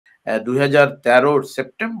2013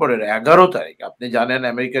 সেপ্টেম্বরের 11 তারিখ, আপনি জানেন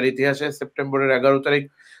আমেরিকার ইতিহাসে সেপ্টেম্বরের 11 তারিখ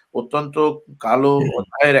অত্যন্ত কালো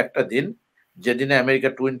অধ্যায়ের একটা দিন, যেদিনে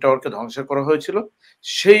আমেরিকার টুইন টাওয়ারকে ধ্বংস করা হয়েছিল।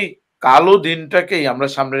 সেই কালো দিনটাকেই আমরা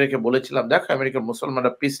সামনে রেখে বলেছিলাম, দেখো আমেরিকার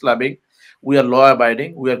মুসলমানরা peace loving, we are law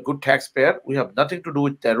abiding, we are good taxpayer, we have nothing to do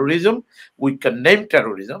with terrorism, we condemn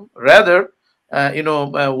terrorism, rather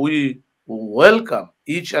we welcome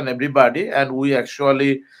each and everybody, and we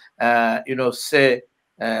actually say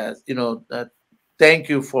thank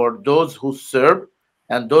you for those who served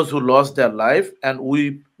and those who lost their life, and we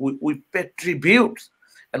pay tributes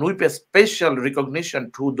and we pay special recognition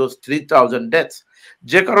to those 3,000 deaths.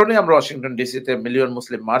 যে কারণে আমরা Washington ডিসিতে million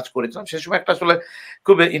মুসলিম March করেছিলাম। সে সময় একটা আসলে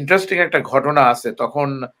খুব interesting একটা ঘটনা আছে। তখন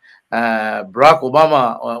বারাক ওবামা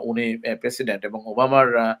উনি প্রেসিডেন্ট, এবং ওবামার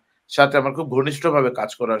সাথে আমার খুব ঘনিষ্ঠভাবে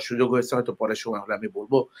কাজ করার সুযোগ হয়েছে, হয়তো পরের সময় হলে আমি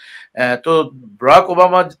বলবো। তো বারাক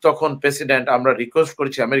ওবামা তখন প্রেসিডেন্ট, আমরা রিকোয়েস্ট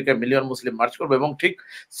করেছি আমেরিকার মিলিয়ন মুসলিম মার্চ করবো, এবং ঠিক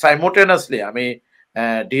সাইমultaneously আমি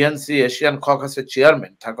ডিএনসি এশিয়ান ককাসের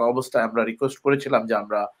চেয়ারম্যান থাকা অবস্থায় আমরা রিকোয়েস্ট করেছিলাম যে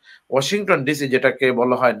আমরা ওয়াশিংটন ডিসি, যেটাকে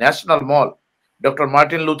বলা হয় ন্যাশনাল মল, doctor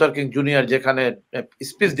Martin Luther king junior যেখানে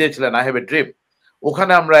স্পিচ দিয়েছিলেন আই হ্যাভ এ ড্রিম,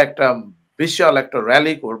 ওখানে আমরা একটা বিশাল একটা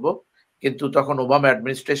র্যালি করব, কিন্তু তখন ওবামা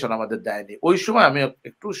অ্যাডমিনিস্ট্রেশন আমাদের দেয়নি। ওই সময় আমি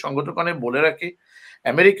একটু সংগঠনে বলে রাখি,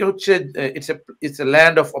 আমেরিকা হচ্ছে it's a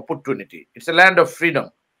land of opportunity, it's a land of freedom,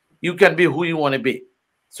 you can B who you want to B.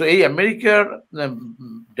 So এই আমেরিকার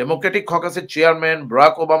ডেমোক্রেটিক ককাসের চেয়ারম্যান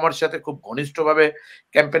বারাক ওবামার সাথে খুব ঘনিষ্ঠভাবে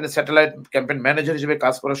ক্যাম্পেইনের স্যাটেলাইট ক্যাম্পেইন ম্যানেজার হিসেবে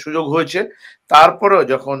কাজ করার সুযোগ হয়েছে। তারপরেও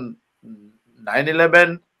যখন 9/11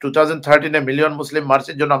 2013 মিলিয়ন মুসলিম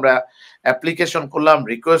মার্চের জন্য আমরা অ্যাপ্লিকেশন করলাম,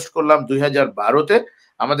 রিকোয়েস্ট করলাম, 2012-তে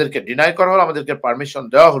আমাদেরকে ডিনাই করা হলো, আমাদেরকে পারমিশন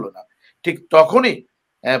দেওয়া হলো না। ঠিক তখনই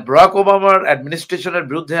বারাক ওবামার অ্যাডমিনিস্ট্রেশনের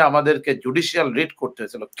বিরুদ্ধে আমাদেরকে জুডিশিয়াল রিট করতে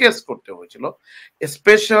হয়েছিল, কেস করতে হয়েছিল,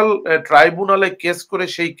 স্পেশাল ট্রাইব্যুনালে কেস করে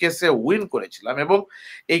সেই কেসে উইন করেছিলাম, এবং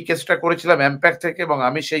এই কেসটা করেছিলাম এমপ্যাক্ট থেকে, এবং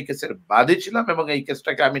আমি সেই কেসের বাদী ছিলাম, এবং এই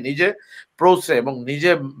কেসটাকে আমি নিজে প্রোসে এবং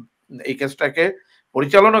নিজে এই কেসটাকে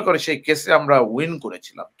পরিচালনা করে সেই কেসে আমরা উইন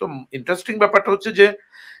করেছিলাম। তো ইন্টারেস্টিং ব্যাপারটা হচ্ছে যে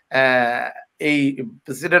এই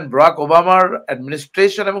প্রেসিডেন্ট বারাক ওবামার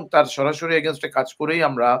অ্যাডমিনিস্ট্রেশন এবং তার সরাসরি এগেনস্টে কাজ করেই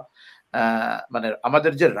আমরা মানে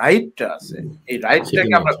আমাদের যে রাইটটা আছে, এই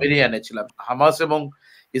রাইটটাকে আমরা বেরিয়ে এনেছিলাম। হামাস এবং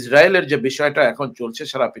ইসরায়েলের যে বিষয়টা এখন চলছে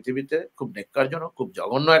সারা পৃথিবীতে, খুব নেক্কারজনক, খুব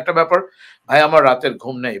জঘন্য একটা ব্যাপার। ভাই আমার রাতের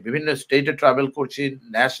ঘুম নেই, বিভিন্ন স্টেটে ট্রাভেল করছি,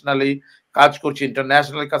 ন্যাশনালি কাজ করছি,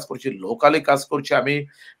 ইন্টারন্যাশনালি কাজ করছি, লোকালি কাজ করছি। আমি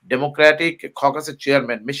ডেমোক্রেটিক ককাসের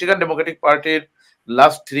চেয়ারম্যান, মিশিগান ডেমোক্রেটিক পার্টির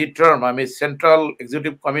লাস্ট 3 টার্ম আমি সেন্ট্রাল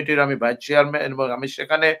এক্সিকিউটিভ কমিটির আমি ভাইস চেয়ারম্যান, এবং আমি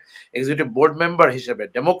সেখানে এক্সিকিউটিভ বোর্ড মেম্বার হিসেবে,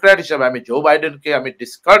 ডেমোক্র্যাট হিসেবে আমি জো বাইডেনকে আমি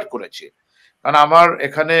ডিসকার্ড করেছি। কারণ আমার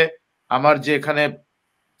এখানে এখানে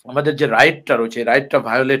আমাদের যে রাইটটা রয়েছে, রাইটটা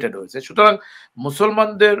ভায়োলেটেড হয়েছে। সুতরাং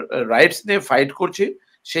মুসলমানদের রাইটস নিয়ে ফাইট করছি,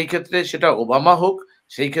 সেই ক্ষেত্রে সেটা ওবামা হোক,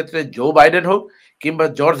 সেই ক্ষেত্রে জো বাইডেন হোক, কিংবা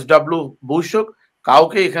জর্জ ডাব্লিউ বুশ হোক,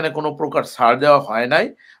 কাউকে এখানে কোনো প্রকার ছাড় দেওয়া হয় নাই,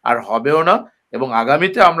 আর হবেও না। এবং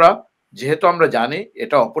আগামীতে আমরা, যেহেতু আমরা জানি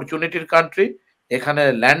এটা অপরচুনিটির কান্ট্রি, এখানে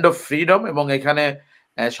ল্যান্ড অফ ফ্রিডম, এবং এখানে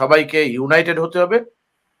সবাইকে ইউনাইটেড হতে হবে।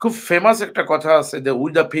 খুব ফেমাস একটা কথা আছে যে we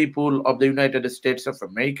the people of the United states of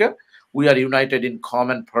America, we are united in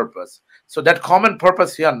common purpose. So that common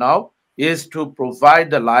purpose here now is to provide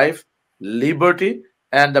the life, liberty,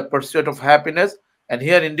 and the pursuit of happiness. And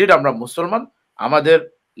here indeed আমরা মুসলমান, আমাদের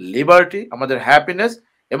liberty, আমাদের happiness,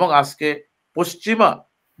 এবং আজকে পশ্চিমা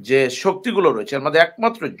যে শক্তিগুলো রয়েছে, আমাদের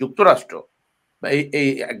একমাত্র যুক্তরাষ্ট্র এই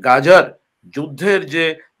গাজার যুদ্ধের যে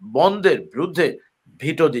বন্ধের বিরুদ্ধে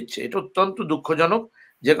ভিটো দিচ্ছে। এটা অত্যন্ত দুঃখজনক।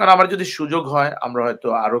 যে কারণে আমার যদি সুযোগ হয় আমরা হয়তো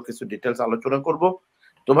আরো কিছু ডিটেলস আলোচনা করব।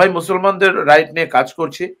 তো ভাই, মুসলমানদের রাইট নিয়ে কাজ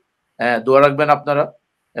করছি, দোয়া রাখবেন আপনারা।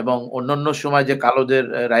 এবং অন্যান্য সময় যে কালোদের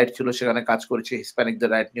রাইট ছিল সেখানে কাজ করেছি,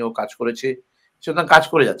 হিসপ্যানিকদের রাইট নিয়েও কাজ করেছি, সুতরাং কাজ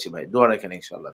করে যাচ্ছি ভাই, দোয়া রাখেন ইনশাআল্লাহ।